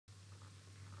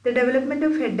The development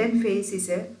of head and face is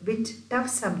a bit tough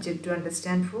subject to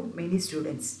understand for many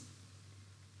students.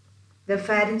 The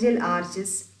pharyngeal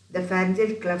arches, the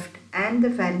pharyngeal cleft and the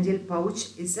pharyngeal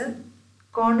pouch is a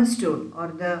cornerstone or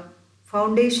the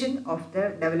foundation of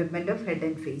the development of head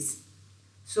and face.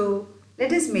 So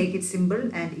let us make it simple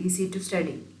and easy to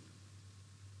study.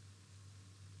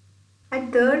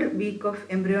 At third week of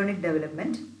embryonic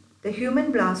development, the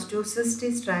human blastocyst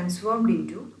is transformed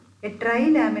into a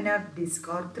trilaminar disc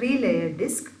or three-layer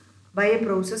disc by a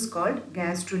process called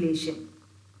gastrulation.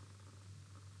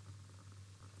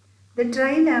 The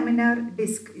trilaminar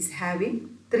disc is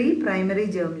having three primary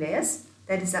germ layers,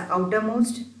 that is the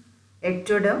outermost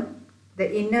ectoderm,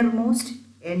 the innermost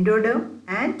endoderm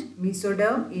and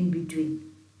mesoderm in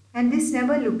between. And this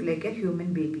never looked like a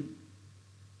human baby.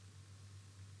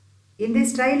 In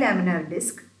this trilaminar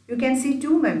disc, you can see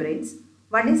two membranes.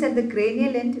 One is at the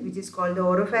cranial end, which is called the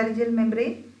oropharyngeal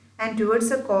membrane, and towards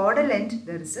the caudal end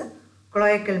there is a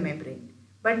cloacal membrane.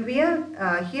 But we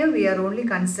are only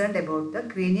concerned about the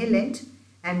cranial end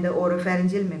and the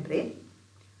oropharyngeal membrane.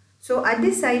 So at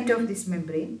the site of this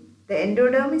membrane, the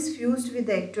endoderm is fused with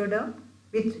the ectoderm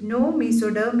with no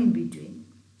mesoderm in between.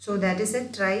 So that is a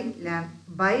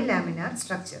bilaminar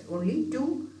structure, only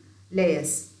two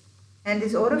layers. And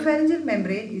this oropharyngeal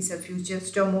membrane is a future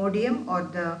stomodium or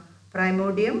the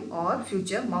primordium or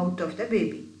future mouth of the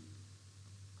baby.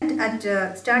 And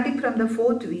at starting from the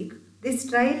fourth week, this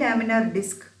trilaminar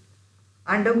disc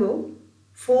undergo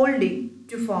folding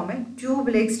to form a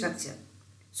tube-like structure.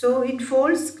 So it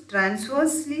folds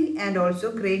transversely and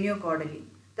also craniocaudally.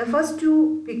 The first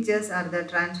two pictures are the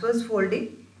transverse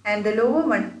folding and the lower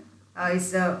one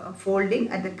is folding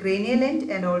at the cranial end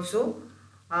and also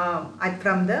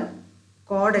from the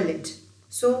caudal end.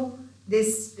 So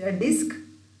this disc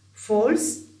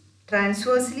folds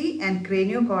transversely and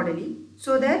craniocaudally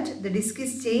so that the disc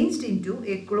is changed into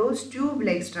a closed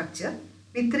tube-like structure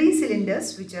with three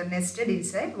cylinders which are nested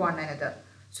inside one another.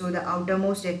 So the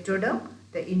outermost ectoderm,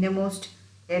 the innermost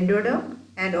endoderm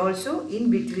and also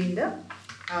in between the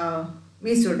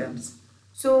mesoderms.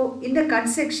 So in the cut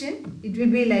section it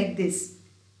will be like this,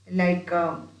 like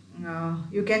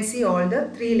you can see all the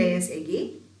three layers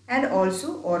again and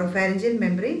also oropharyngeal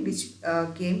membrane which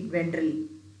came ventrally,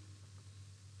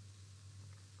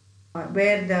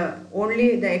 where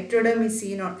only the ectoderm is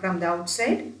seen from the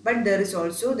outside, but there is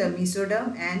also the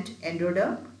mesoderm and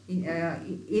endoderm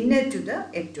inner to the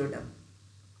ectoderm.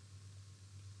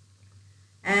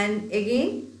 And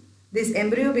again this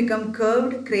embryo become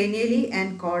curved cranially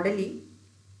and caudally,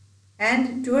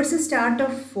 and towards the start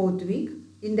of fourth week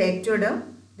in the ectoderm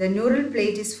the neural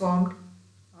plate is formed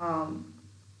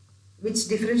which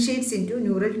differentiates into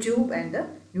neural tube and the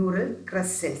neural crus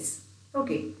cells.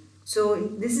 Okay, so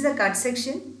this is a cut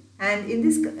section, and in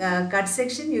this cut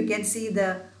section you can see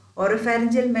the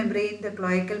oropharyngeal membrane, the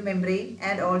cloacal membrane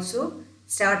and also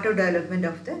start of development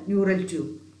of the neural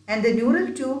tube. And the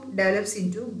neural tube develops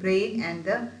into brain and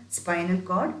the spinal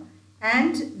cord,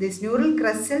 and these neural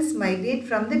crus cells migrate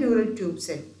from the neural tube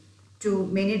cell to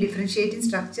many differentiating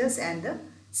structures and the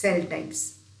cell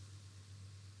types.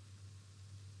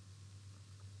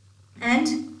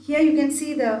 And here you can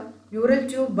see the neural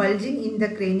tube bulging in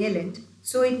the cranial end.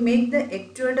 So it makes the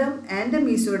ectoderm and the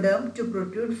mesoderm to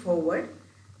protrude forward,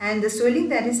 and the swelling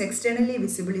that is externally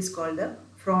visible is called the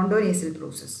frontonasal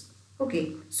process.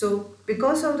 Okay, so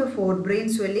because of the forebrain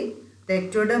swelling, the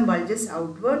ectoderm bulges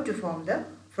outward to form the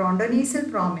frontonasal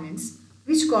prominence,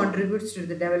 which contributes to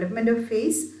the development of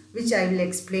face, which I will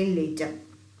explain later.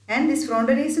 And this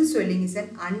frontonasal swelling is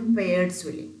an unpaired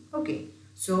swelling. Okay,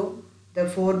 so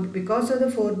because of the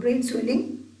forebrain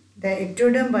swelling, the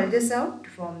ectoderm bulges out to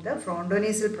form the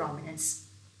frontonasal prominence.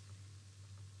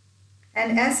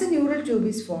 And as a neural tube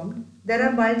is formed, there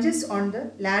are bulges on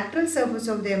the lateral surface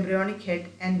of the embryonic head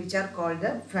and which are called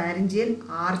the pharyngeal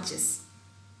arches.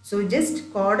 So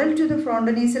just caudal to the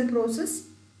frontonasal process,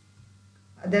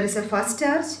 there is a first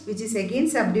arch which is again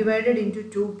subdivided into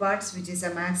two parts, which is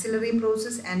a maxillary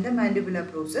process and the mandibular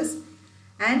process.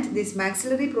 And this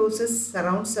maxillary process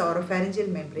surrounds the oropharyngeal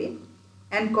membrane,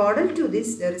 and caudal to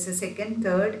this there is a second,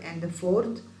 third and the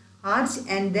fourth arch,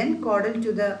 and then caudal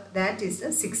to that is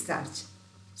the sixth arch.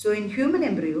 So in human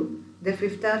embryo the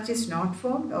fifth arch is not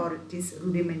formed or it is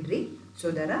rudimentary.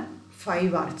 So there are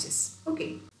 5 arches.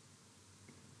 Okay.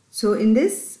 So in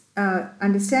this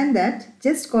understand that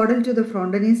just caudal to the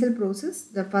frontonasal process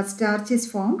the first arch is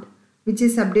formed, which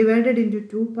is subdivided into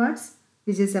two parts,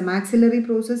 which is a maxillary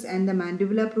process and the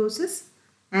mandibular process,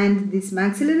 and this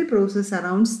maxillary process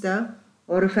surrounds the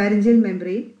oropharyngeal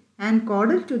membrane, and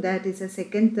caudal to that is a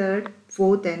second, third,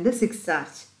 fourth and the sixth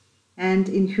arch, and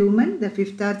in human the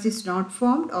fifth arch is not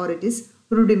formed or it is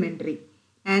rudimentary.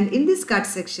 And in this cut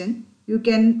section, you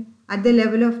can, at the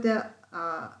level of the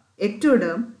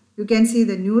ectoderm, you can see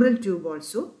the neural tube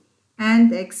also,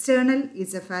 and the external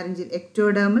is a pharyngeal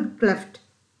ectodermal cleft,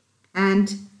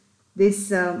 and this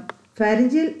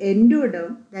pharyngeal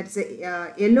endoderm, that's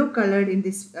a yellow colored in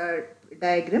this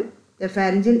diagram. The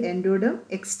pharyngeal endoderm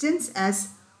extends as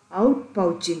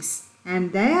outpouchings,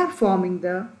 and they are forming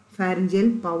the pharyngeal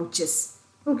pouches.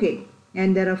 Okay,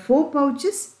 and there are 4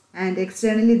 pouches, and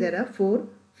externally there are 4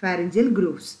 pharyngeal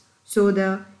grooves. So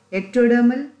the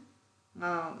ectodermal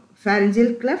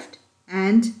pharyngeal cleft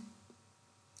and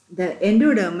the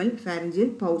endodermal pharyngeal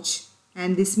pouch,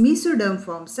 and this mesoderm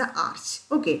forms the arch.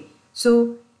 Okay,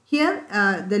 so here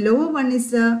the lower one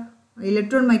is the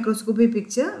electron microscopy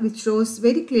picture, which shows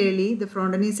very clearly the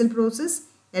frontonasal process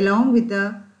along with the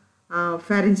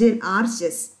pharyngeal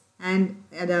arches, and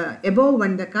the above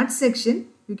one, the cut section,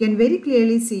 you can very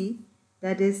clearly see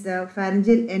that is the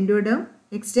pharyngeal endoderm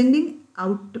extending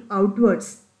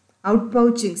outwards,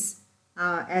 outpouchings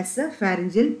as the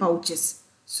pharyngeal pouches.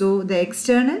 So the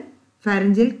external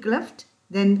pharyngeal cleft,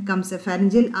 then comes a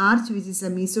pharyngeal arch which is a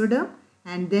mesoderm,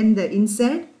 and then the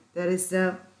inside there is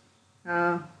the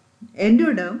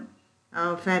endoderm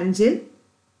pharyngeal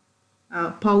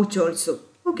pouch also.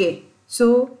 Okay,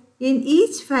 so in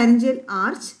each pharyngeal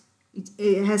arch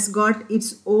it has got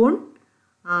its own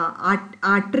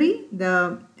artery,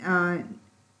 the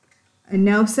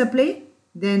nerve supply,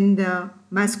 then the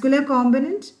muscular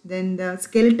component, then the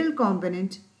skeletal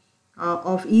component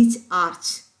of each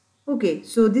arch. Okay,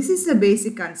 so this is the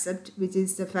basic concept, which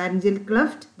is the pharyngeal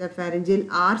cleft, the pharyngeal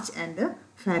arch, and the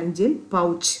pharyngeal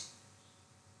pouch.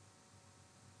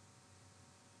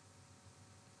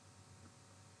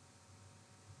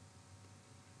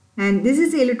 And this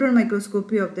is the electron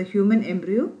microscopy of the human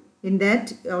embryo. In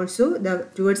that also,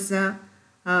 towards the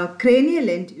cranial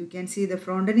end, you can see the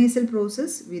frontonasal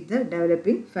process with the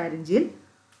developing pharyngeal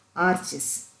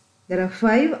arches. There are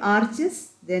 5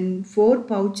 arches, then 4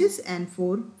 pouches, and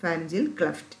 4 pharyngeal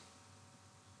cleft.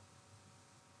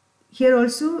 Here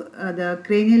also the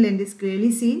cranial end is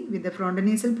clearly seen with the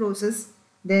frontonasal process,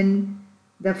 then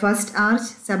the first arch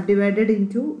subdivided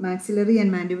into maxillary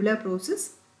and mandibular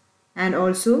process, and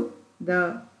also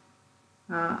the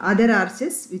other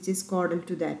arches which is caudal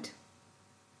to that.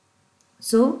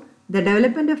 So the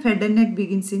development of head and neck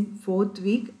begins in 4th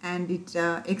week, and it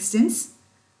extends.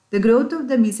 The growth of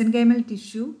the mesenchymal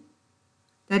tissue,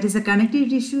 that is a connective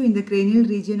tissue in the cranial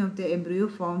region of the embryo,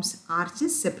 forms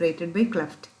arches separated by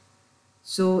cleft.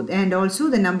 So, and also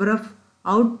the number of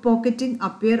outpocketing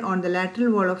appear on the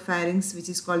lateral wall of pharynx, which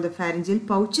is called the pharyngeal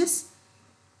pouches.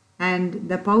 And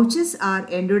the pouches are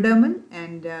endodermal,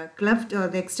 and cleft or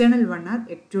the external one are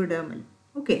ectodermal.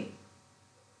 Okay.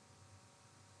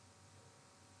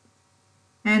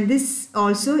 And this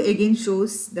also again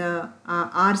shows the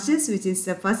arches, which is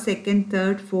the first, second,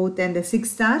 third, fourth, and the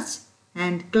 6th arch,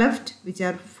 and cleft, which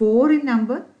are 4 in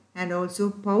number, and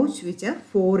also pouch, which are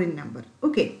 4 in number.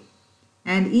 Okay.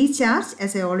 And each arch,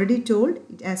 as I already told,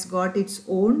 it has got its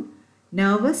own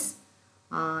nervous,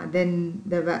 then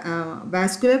the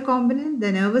vascular component,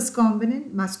 the nervous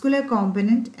component, muscular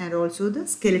component, and also the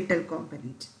skeletal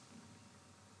component,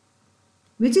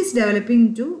 which is developing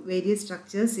into various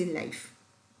structures in life.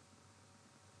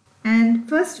 And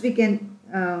first we can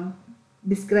I'll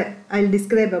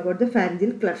describe about the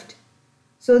pharyngeal cleft.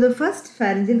 So the first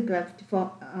pharyngeal cleft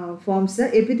forms the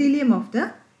epithelium of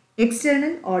the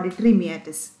external auditory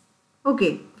meatus.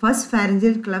 Okay, first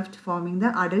pharyngeal cleft forming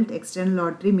the adult external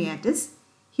auditory meatus.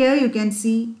 Here you can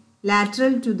see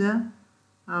lateral to the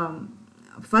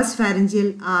first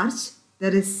pharyngeal arch,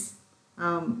 there is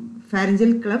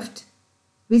pharyngeal cleft,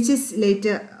 which is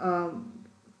later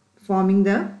forming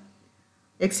the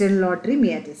external auditory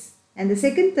meatus. And the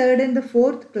second, third, and the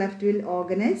fourth cleft will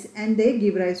organize, and they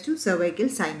give rise to cervical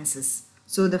sinuses.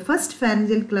 So the first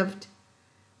pharyngeal cleft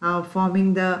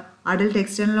forming the adult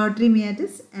external auditory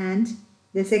meatus, and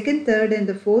the second, third, and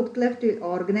the fourth cleft will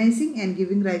organizing and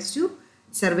giving rise to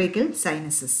cervical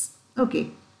sinuses.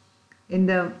 Okay. In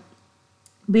the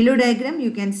below diagram,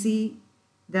 you can see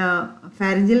the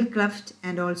pharyngeal cleft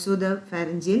and also the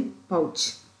pharyngeal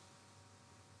pouch.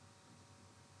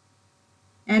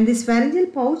 And this pharyngeal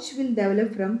pouch will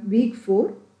develop from week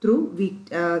 4 through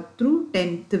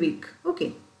 10th week.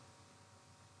 Okay.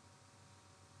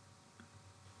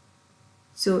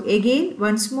 So again,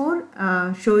 once more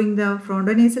showing the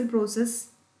frontonasal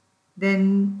process,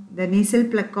 then the nasal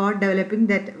placard developing,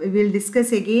 that we will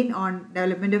discuss again on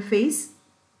development of face,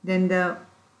 then the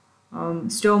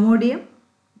stomodium,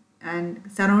 and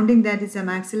surrounding that is a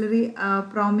maxillary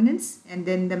prominence, and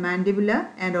then the mandibular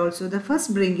and also the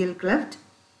first pharyngeal cleft,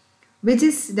 which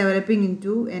is developing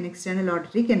into an external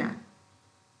auditory canal.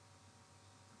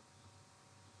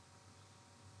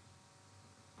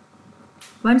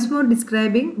 Once more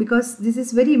describing, because this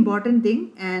is very important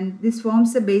thing and this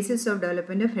forms the basis of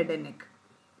development of head and neck.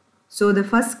 So the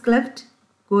first cleft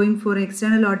going for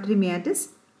external auditory meatus,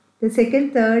 the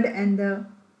second, third and the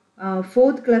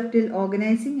fourth cleft will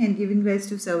organizing and giving rise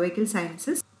to cervical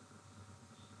sinuses.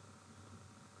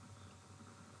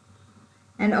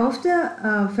 And of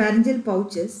the pharyngeal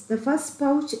pouches, the first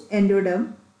pouch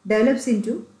endoderm develops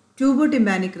into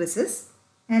tubotympanic recess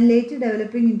and later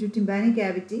developing into tympanic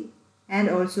cavity and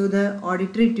also the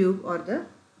auditory tube or the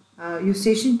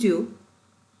eustachian tube.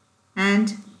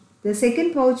 And the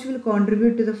second pouch will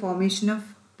contribute to the formation of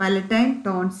palatine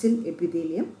tonsil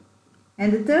epithelium.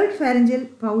 And the third pharyngeal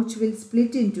pouch will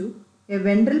split into a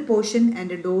ventral portion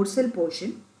and a dorsal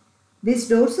portion. This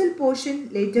dorsal portion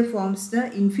later forms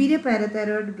the inferior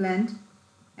parathyroid gland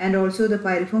and also the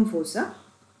piriform fossa,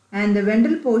 and the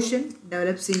ventral portion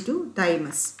develops into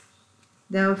thymus.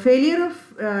 The failure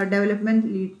of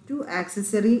development lead to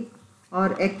accessory or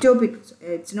ectopic,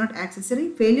 it's not accessory,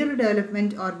 failure of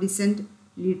development or descent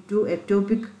lead to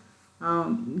ectopic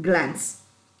glands.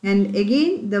 And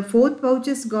again the fourth pouch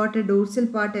has got a dorsal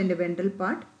part and a ventral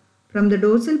part. From the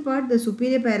dorsal part the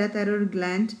superior parathyroid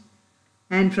gland,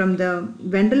 and from the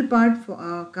ventral part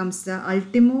comes the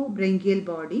ultimobranchial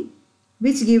body,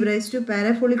 which give rise to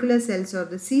parafollicular cells or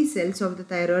the C cells of the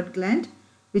thyroid gland,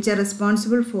 which are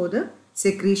responsible for the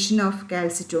secretion of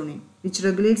calcitonin, which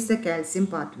regulates the calcium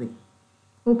pathway.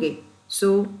 Okay,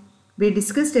 so we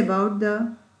discussed about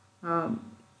the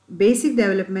basic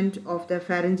development of the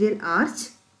pharyngeal arch,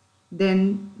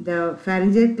 then the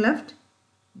pharyngeal cleft,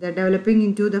 the developing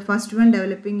into the first one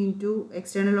developing into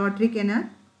external auditory canal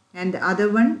and the other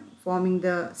one forming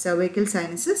the cervical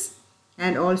sinuses,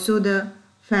 and also the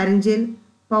pharyngeal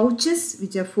pouches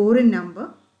which are 4 in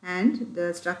number and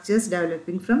the structures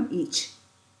developing from each.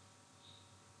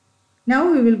 Now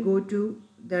we will go to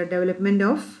the development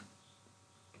of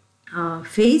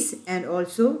face and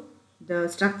also the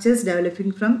structures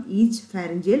developing from each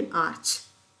pharyngeal arch.